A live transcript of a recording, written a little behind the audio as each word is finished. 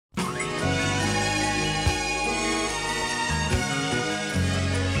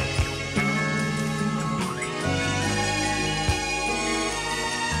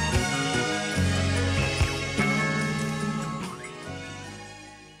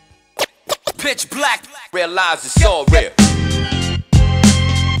Pitch black, realize it's all real.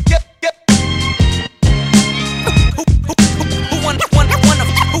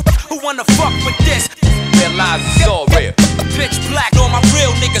 Who wanna fuck with this? Realize it's all real. Pitch black, all my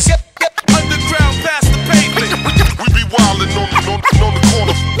real niggas. Underground past the pavement. We be wildin' on the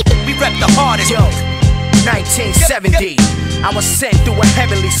corner. We rep the hardest. Yo, 1970, I was sent through a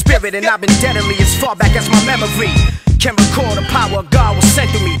heavenly spirit, and I've been deadly as far back as my memory can recall. The power of God was sent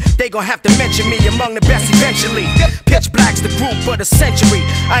to me. They gon' have to mention me among the best eventually. Pitch black's the group of the century.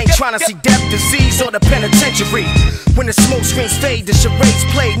 I ain't tryna see death, disease, or the penitentiary. When the smoke screens fade, the charades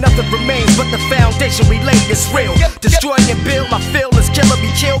play, nothing remains but the foundation we laid is real. Destroy and build, my feel is killer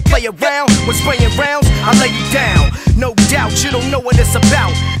be killed. Play around, when spraying rounds, I lay you down. No doubt, you don't know what it's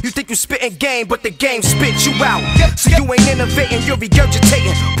about. You think you spitting game, but the game spit you out. So you ain't innovating, you're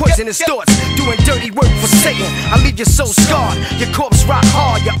regurgitating poisonous thoughts, doing dirty work for Satan. I leave your soul scarred, your corpse rock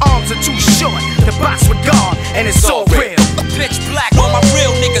hard, your arms are too short. The box with God, and it's all real. Pitch black, all my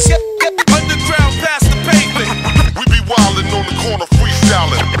real niggas. Underground past the pavement. We be wildin' on the corner,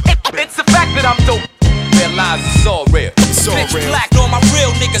 freestyling. It's the fact that I'm dope. Realize it's all real. It's all Pitch real. black, all my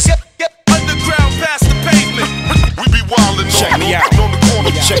real niggas. Underground past the pavement. We be wildin' on the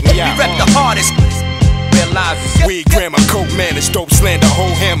corner. Check me We out. rep the hardest. Realize it's Weed, grammar, coke, man, it's dope slander,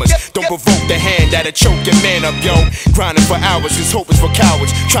 whole hammers. Don't provoke the hand that'll choke your man up, yo. Grinding for hours, his hope is for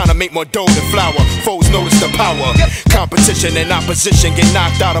cowards. Trying to make more dough than flour. Foes notice the power. Competition and opposition get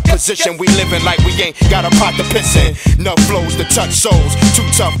knocked out of position. We living like we ain't got a pot to piss in. Enough flows to touch souls. Too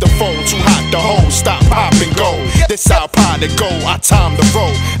tough to fold, too hot to hold. Stop, pop, and go. This our pie to go. Our time to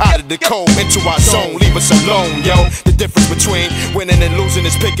roll. Out of the cold, into our zone. Leave us alone, yo. The difference between winning and losing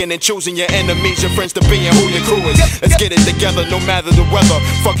is picking and choosing your enemies, your friends to be and who your crew is. Let's get it together no matter the weather.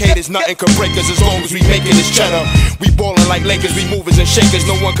 Fuck haters, nothing can break us as long as we making this cheddar. We ballin' like Lakers, we movers and shakers.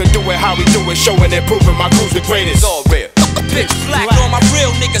 No one can do it how we do it, showing and proving my crew's the greatest. It's all real. Pitch black, all my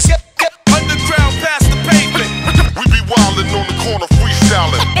real niggas. Underground past the pavement. We be wildin' on the corner,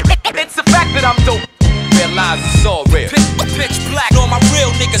 freestyling. It's the fact that I'm dope. Realize it's all real. Pitch black, all my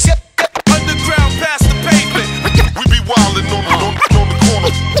real niggas. Underground past the pavement. We be wildin' on the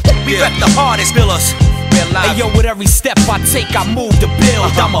corner. We rep the hardest, billers. Hey yo, with every step I take, I move to build.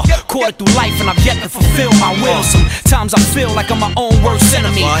 I'm a quarter through life and I've yet to fulfill my will. Sometimes I feel like I'm my own worst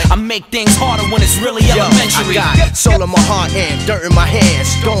enemy. I make things harder when it's really elementary. I got soul in my heart and dirt in my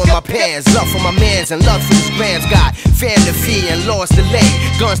hands, throwing my pants, love for my mans and love for these grands. Got fan to feed and laws to lay,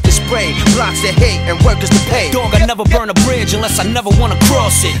 guns to spray, blocks to hate and workers to pay. Dog, I never burn a bridge unless I never wanna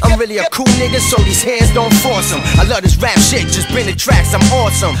cross it. I'm really a cool nigga, so these hands don't force them. I love this rap shit, just bring the tracks, I'm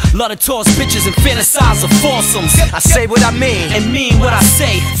awesome. Love to toss bitches and fantasize of foursomes. I say what I mean and mean what I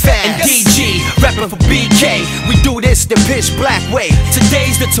say. Fast. And DG, rapping for BK. We do this the pitch black way.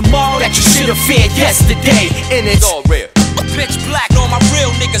 Today's the tomorrow that you should've feared yesterday. And It's it's all real. Pitch black, all my real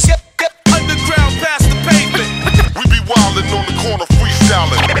niggas. Underground past the pavement. We be wildin' on the corner,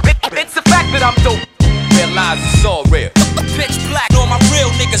 freestyling. It's the fact that I'm dope. Realize it's all real.